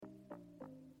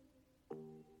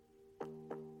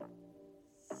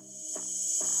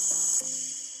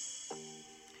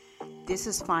This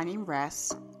is Finding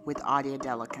Rest with Adia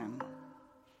Delican.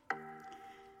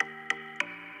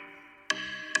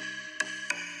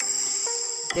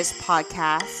 This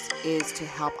podcast is to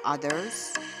help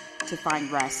others to find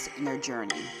rest in their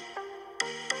journey.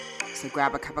 So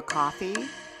grab a cup of coffee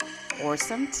or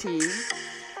some tea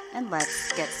and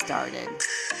let's get started.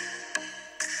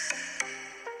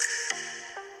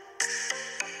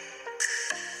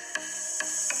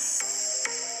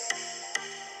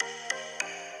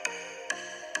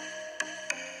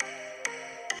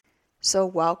 So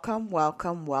welcome.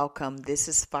 This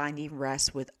is Finding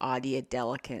Rest with Adia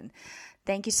Delican.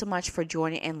 Thank you so much for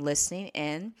joining and listening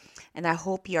in. And I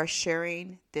hope you are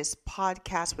sharing this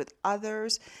podcast with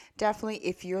others. Definitely,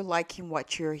 if you're liking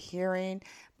what you're hearing,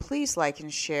 please like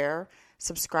and share.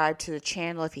 Subscribe to the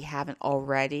channel if you haven't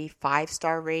already.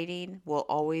 5-star rating will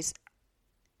always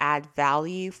add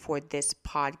value for this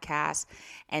podcast,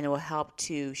 and it will help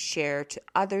to share to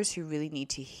others who really need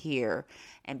to hear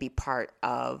and be part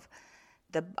of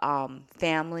the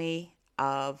family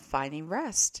of Finding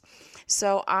Rest.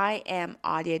 So I am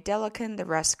Adia Delican, the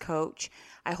rest coach.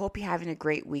 I hope you're having a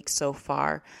great week so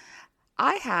far.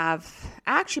 I have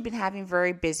actually been having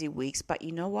very busy weeks, but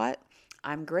you know what?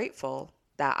 I'm grateful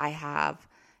that I have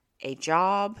a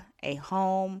job, a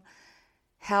home,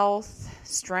 health,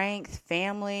 strength,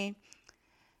 family,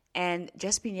 and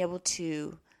just being able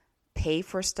to pay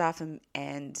for stuff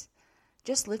and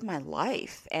just live my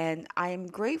life. And I am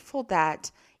grateful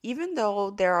that even though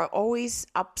there are always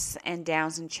ups and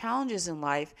downs and challenges in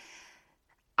life,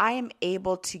 I am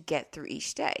able to get through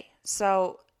each day.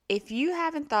 So if you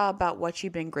haven't thought about what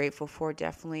you've been grateful for,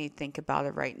 definitely think about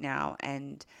it right now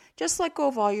and just let go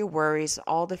of all your worries,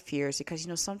 all the fears, because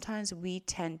sometimes we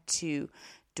tend to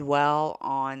dwell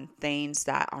on things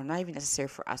that are not even necessary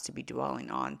for us to be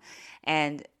dwelling on.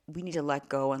 And we need to let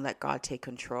go and let God take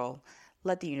control.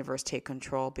 Let the universe take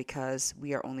control, because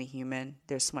we are only human.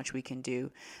 There's so much we can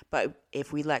do. But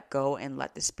if we let go and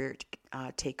let the Spirit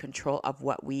take control of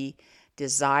what we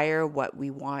desire, what we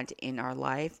want in our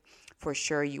life, for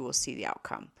sure you will see the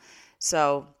outcome.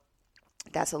 So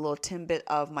that's a little tidbit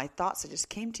of my thoughts that just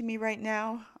came to me right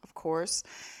now, of course.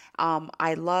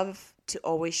 I love to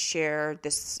always share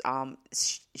this,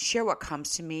 share what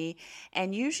comes to me.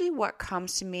 And usually what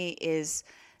comes to me is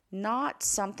not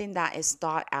something that is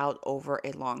thought out over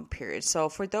a long period. So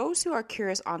for those who are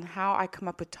curious on how I come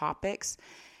up with topics,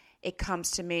 it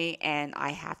comes to me and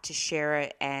I have to share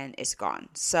it and it's gone.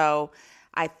 So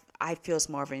I feel it's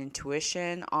more of an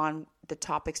intuition on the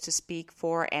topics to speak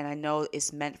for, and I know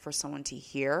it's meant for someone to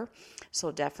hear. So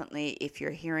definitely, if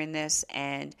you're hearing this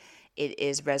and it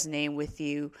is resonating with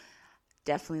you,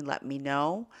 definitely let me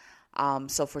know.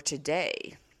 So for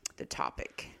today, the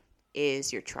topic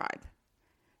is your tribe.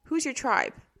 Who's your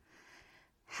tribe?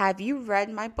 Have you read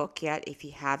my book yet? If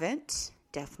you haven't,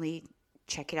 definitely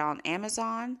check it out on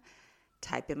Amazon.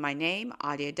 Type in my name,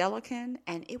 Adia Delican,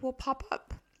 and it will pop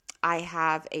up. I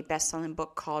have a best-selling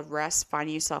book called Rest,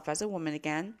 Finding Yourself as a Woman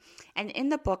Again. And in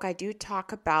the book, I do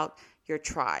talk about your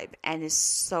tribe. And it's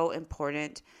so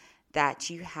important that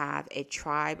you have a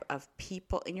tribe of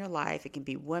people in your life. It can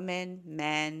be women,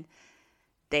 men,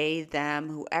 they, them,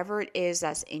 whoever it is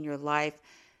that's in your life,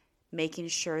 making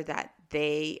sure that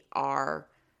they are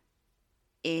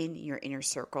in your inner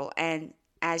circle. And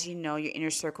as you know, your inner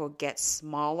circle gets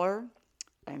smaller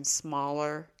and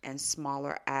smaller and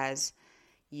smaller as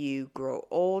you grow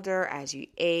older, as you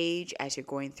age, as you're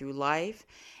going through life.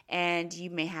 And you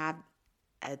may have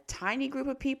a tiny group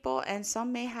of people, and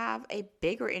some may have a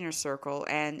bigger inner circle.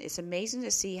 And it's amazing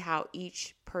to see how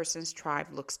each person's tribe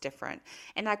looks different.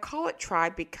 And I call it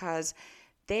tribe because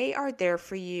they are there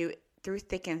for you through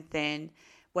thick and thin,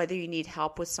 whether you need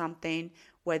help with something,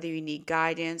 whether you need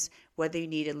guidance, whether you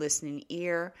need a listening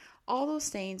ear. All those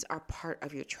things are part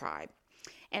of your tribe.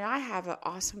 And I have an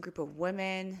awesome group of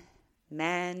women,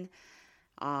 men,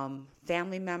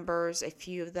 family members, a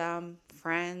few of them,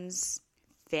 friends,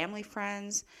 family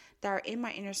friends that are in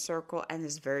my inner circle, and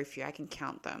there's very few. I can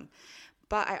count them.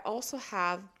 But I also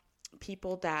have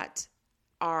people that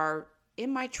are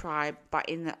in my tribe, but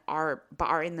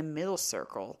are in the middle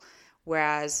circle.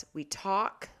 Whereas we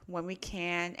talk when we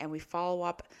can and we follow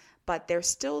up, but they're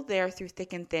still there through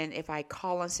thick and thin. If I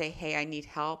call and say, hey, I need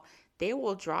help, they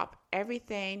will drop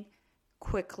everything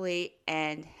quickly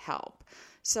and help.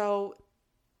 So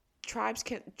tribe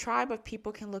of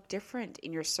people can look different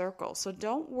in your circle. So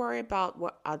don't worry about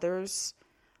what others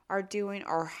are doing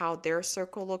or how their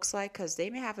circle looks like, because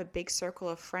they may have a big circle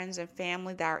of friends and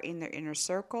family that are in their inner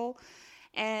circle.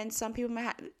 And some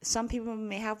people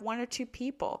may have one or two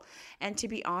people. And to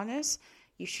be honest,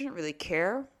 you shouldn't really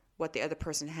care what the other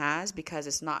person has because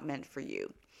it's not meant for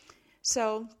you.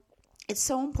 So it's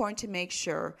so important to make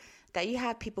sure that you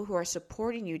have people who are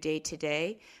supporting you day to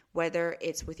day, whether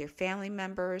it's with your family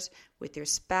members, with your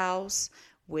spouse,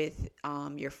 with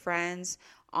your friends,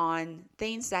 on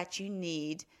things that you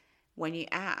need when you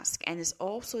ask. And it's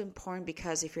also important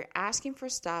because if you're asking for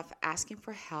stuff, asking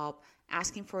for help,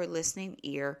 asking for a listening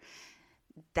ear,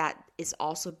 that is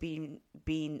also being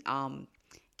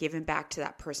given back to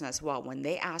that person as well. When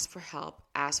they ask for help,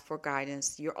 ask for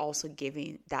guidance, you're also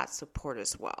giving that support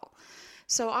as well.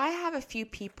 So I have a few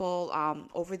people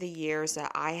over the years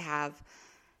that I have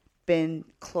been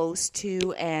close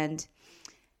to, and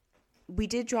we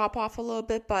did drop off a little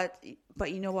bit, but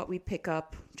you know what? We pick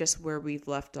up just where we've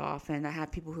left off. And I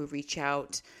have people who reach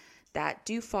out that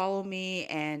do follow me,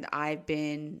 and I've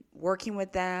been working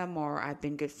with them, or I've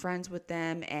been good friends with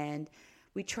them, and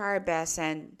we try our best.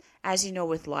 And as you know,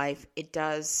 with life, it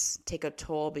does take a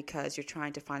toll because you're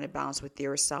trying to find a balance with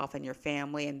yourself and your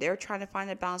family, and they're trying to find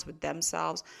a balance with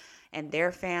themselves and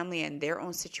their family and their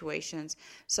own situations.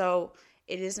 So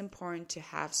it is important to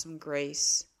have some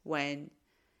grace when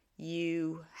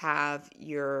you have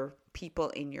your people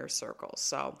in your circle.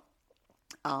 So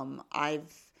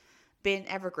I've been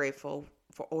ever grateful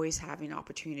for always having an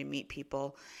opportunity to meet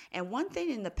people. And one thing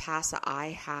in the past that I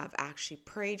have actually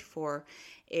prayed for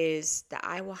is that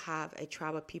I will have a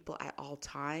tribe of people at all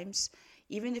times,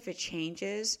 even if it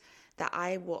changes, that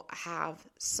I will have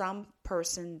some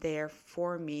person there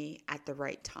for me at the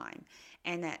right time.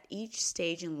 And at each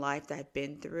stage in life that I've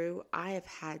been through, I have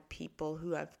had people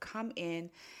who have come in,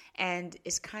 and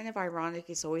it's kind of ironic.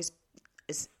 It's always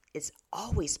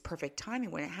perfect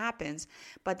timing when it happens.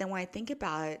 But then when I think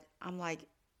about it, I'm like,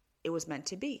 it was meant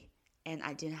to be. And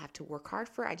I didn't have to work hard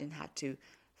for it. I didn't have to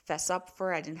fess up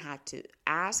for it. I didn't have to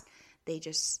ask. They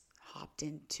just hopped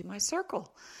into my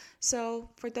circle. So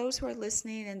for those who are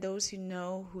listening and those who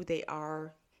know who they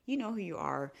are, you know who you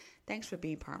are. Thanks for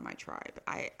being part of my tribe.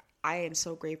 I am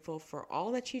so grateful for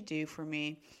all that you do for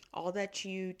me, all that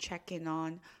you check in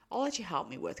on, all that you help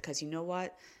me with. Because you know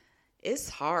what? It's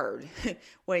hard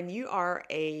when you are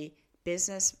a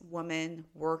businesswoman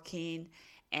working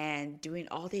and doing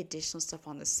all the additional stuff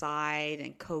on the side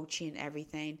and coaching and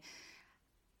everything.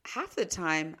 Half the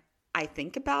time I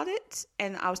think about it,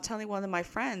 and I was telling one of my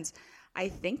friends, I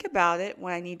think about it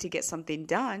when I need to get something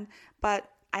done, but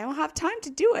I don't have time to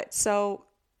do it. So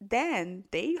then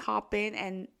they hop in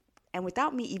and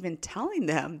without me even telling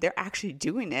them, they're actually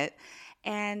doing it.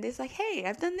 And it's like, hey,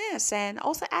 I've done this and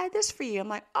also add this for you. I'm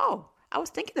like, oh, I was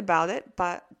thinking about it,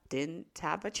 but didn't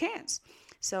have a chance.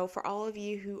 So for all of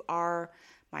you who are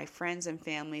my friends and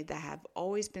family that have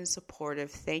always been supportive,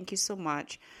 thank you so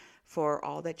much for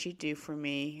all that you do for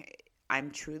me. I'm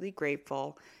truly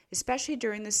grateful, especially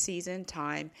during the season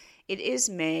time. It is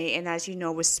May, and as you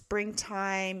know, with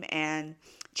springtime and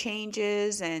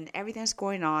changes and everything that's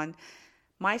going on,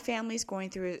 my family's going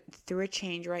through a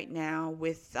change right now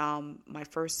with my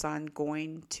first son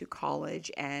going to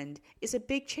college, and it's a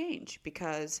big change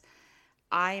because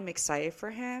I am excited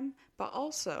for him, but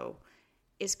also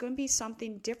it's going to be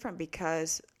something different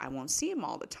because I won't see him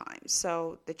all the time.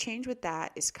 So the change with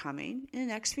that is coming in the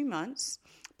next few months,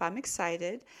 but I'm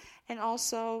excited. And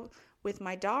also with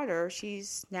my daughter,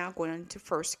 she's now going into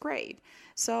first grade.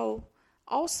 So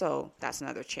also that's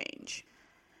another change.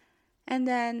 And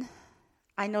then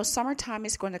I know summertime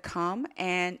is going to come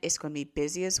and it's going to be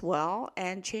busy as well.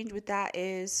 And change with that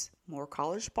is more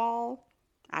college ball,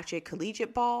 actually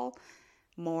collegiate ball,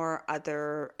 more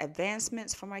other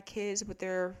advancements for my kids with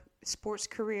their sports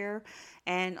career,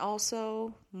 and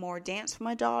also more dance for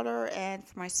my daughter. And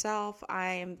for myself,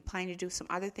 I am planning to do some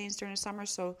other things during the summer.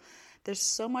 So there's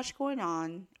so much going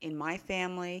on in my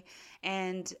family,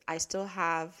 and I still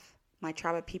have my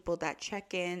tribe of people that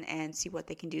check in and see what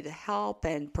they can do to help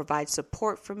and provide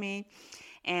support for me.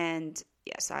 And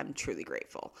yes, I'm truly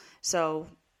grateful. So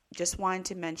just wanted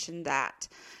to mention that.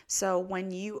 So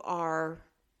when you are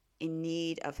in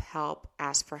need of help,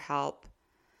 ask for help.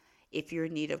 If you're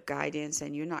in need of guidance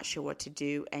and you're not sure what to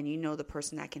do and you know the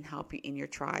person that can help you in your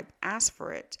tribe, ask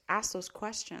for it. Ask those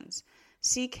questions.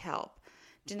 Seek help.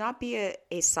 Do not be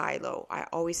a silo. I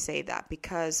always say that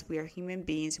because we are human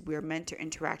beings. We are meant to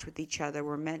interact with each other.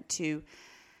 We're meant to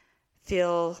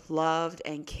feel loved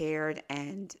and cared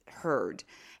and heard.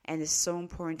 And it's so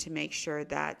important to make sure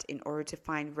that in order to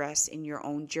find rest in your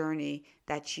own journey,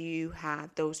 that you have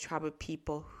those tribe of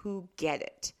people who get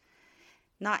it.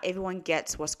 Not everyone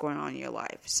gets what's going on in your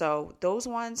life. So those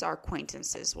ones are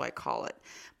acquaintances, what I call it.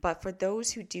 But for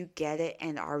those who do get it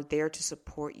and are there to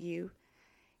support you,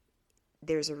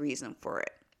 there's a reason for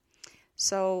it.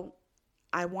 So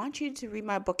I want you to read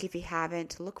my book if you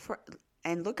haven't. Look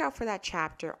out for that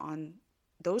chapter on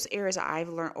those areas I've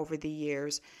learned over the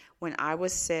years when I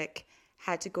was sick,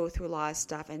 had to go through a lot of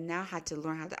stuff, and now had to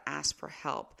learn how to ask for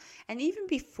help. And even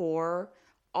before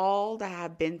all that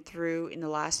I've been through in the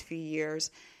last few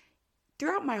years,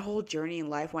 throughout my whole journey in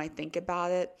life, when I think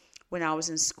about it, when I was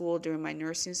in school during my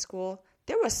nursing school,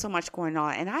 there was so much going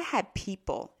on, and I had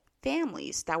people,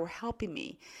 families that were helping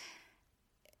me.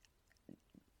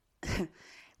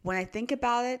 When I think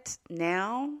about it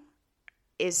now,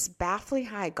 it's baffling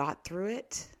how I got through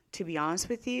it, to be honest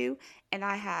with you. And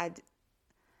I had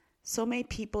so many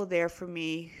people there for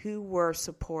me who were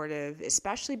supportive,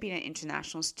 especially being an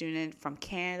international student from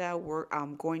Canada.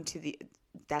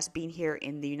 That's being here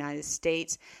in the United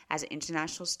States as an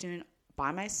international student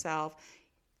by myself,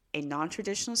 a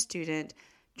non-traditional student,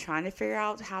 trying to figure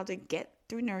out how to get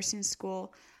through nursing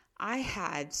school. I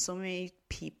had so many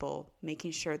people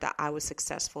making sure that I was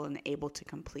successful and able to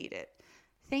complete it.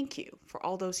 Thank you for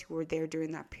all those who were there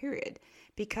during that period,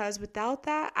 because without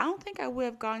that, I don't think I would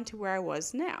have gotten to where I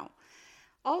was now.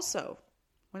 Also,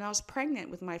 when I was pregnant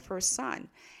with my first son,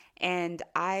 and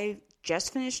I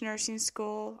just finished nursing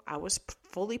school, I was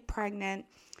fully pregnant.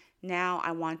 Now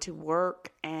I want to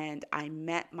work, and I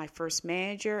met my first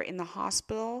manager in the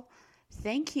hospital.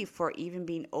 Thank you for even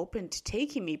being open to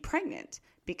taking me pregnant,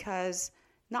 because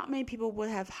not many people would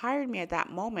have hired me at that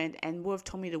moment and would have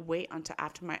told me to wait until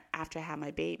after I had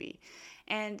my baby.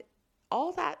 And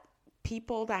all that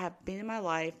people that have been in my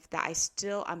life that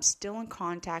I'm still in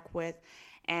contact with,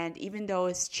 and even though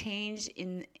it's changed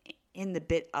in the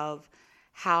bit of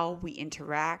how we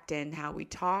interact and how we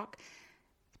talk,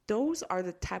 those are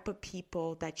the type of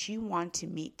people that you want to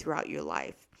meet throughout your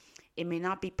life. It may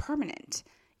not be permanent.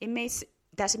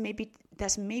 That's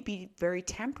maybe very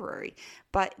temporary,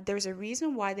 but there's a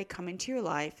reason why they come into your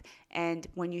life. And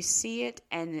when you see it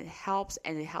and it helps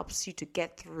you to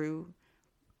get through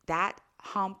that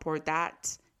hump or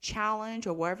that challenge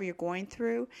or whatever you're going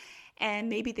through, and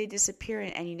maybe they disappear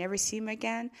and you never see them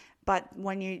again. But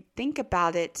when you think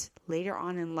about it later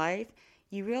on in life,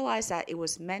 you realize that it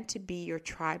was meant to be your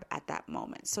tribe at that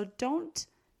moment. So don't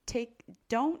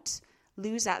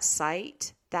lose that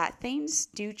sight that things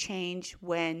do change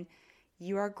when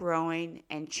you are growing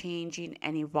and changing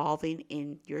and evolving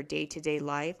in your day-to-day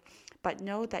life. But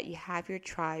know that you have your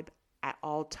tribe at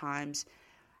all times,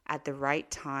 at the right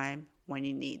time when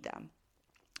you need them.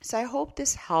 So I hope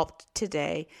this helped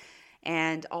today.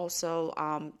 And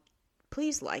also,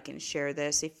 please like and share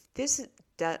this. If this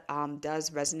does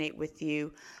resonate with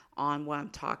you on what I'm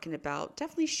talking about,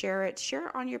 definitely share it. Share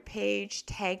it on your page.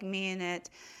 Tag me in it.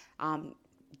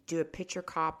 Do a picture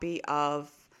copy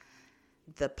of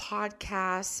the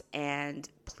podcast, and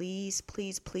please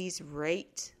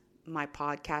rate my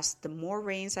podcast. The more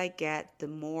ratings I get, the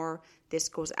more this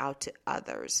goes out to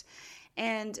others.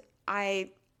 And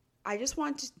I just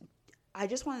wanted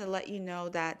to let you know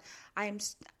that I'm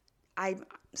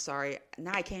sorry,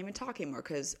 now I can't even talk anymore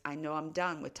because I know I'm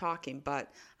done with talking,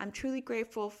 but I'm truly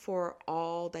grateful for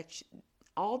all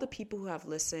the people who have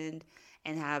listened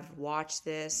and have watched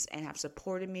this and have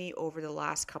supported me over the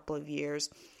last couple of years.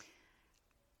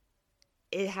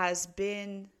 It has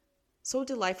been so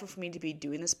delightful for me to be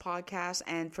doing this podcast.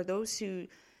 And for those who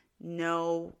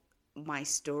know my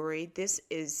story, this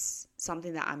is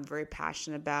something that I'm very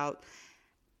passionate about,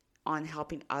 on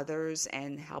helping others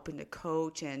and helping to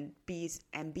coach and be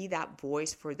that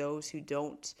voice for those who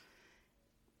don't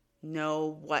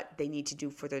know what they need to do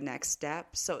for their next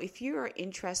step. So if you are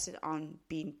interested on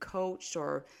being coached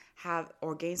or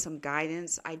gain some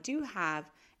guidance, I do have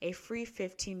a free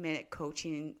 15-minute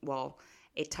coaching,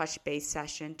 a touch base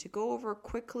session to go over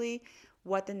quickly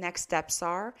what the next steps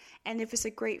are. And if it's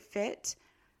a great fit,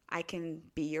 I can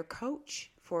be your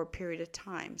coach for a period of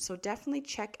time. So definitely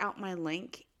check out my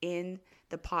link in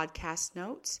the podcast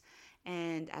notes.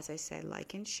 And as I said,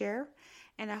 like and share.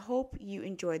 And I hope you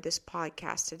enjoyed this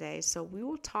podcast today. So we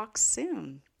will talk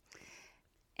soon.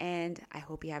 And I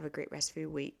hope you have a great rest of your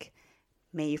week.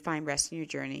 May you find rest in your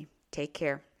journey. Take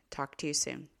care. Talk to you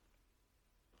soon.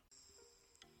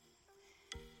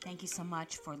 Thank you so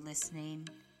much for listening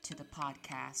to the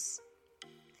podcast.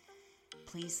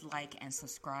 Please like and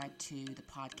subscribe to the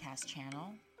podcast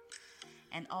channel.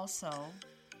 And also,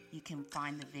 you can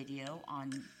find the video on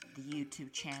the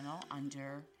YouTube channel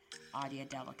under Adia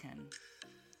Delican.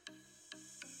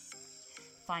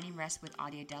 Finding Rest with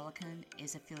Adia Delican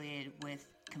is affiliated with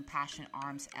Compassion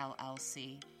Arms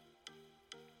LLC.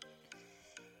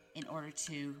 In order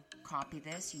to copy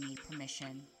this, you need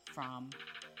permission from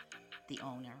the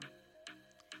owner.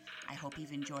 I hope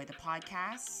you've enjoyed the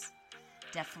podcast,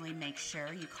 Definitely make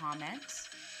sure you comment,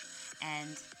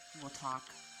 and we'll talk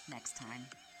next time.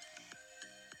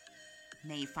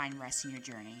 May you find rest in your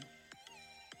journey.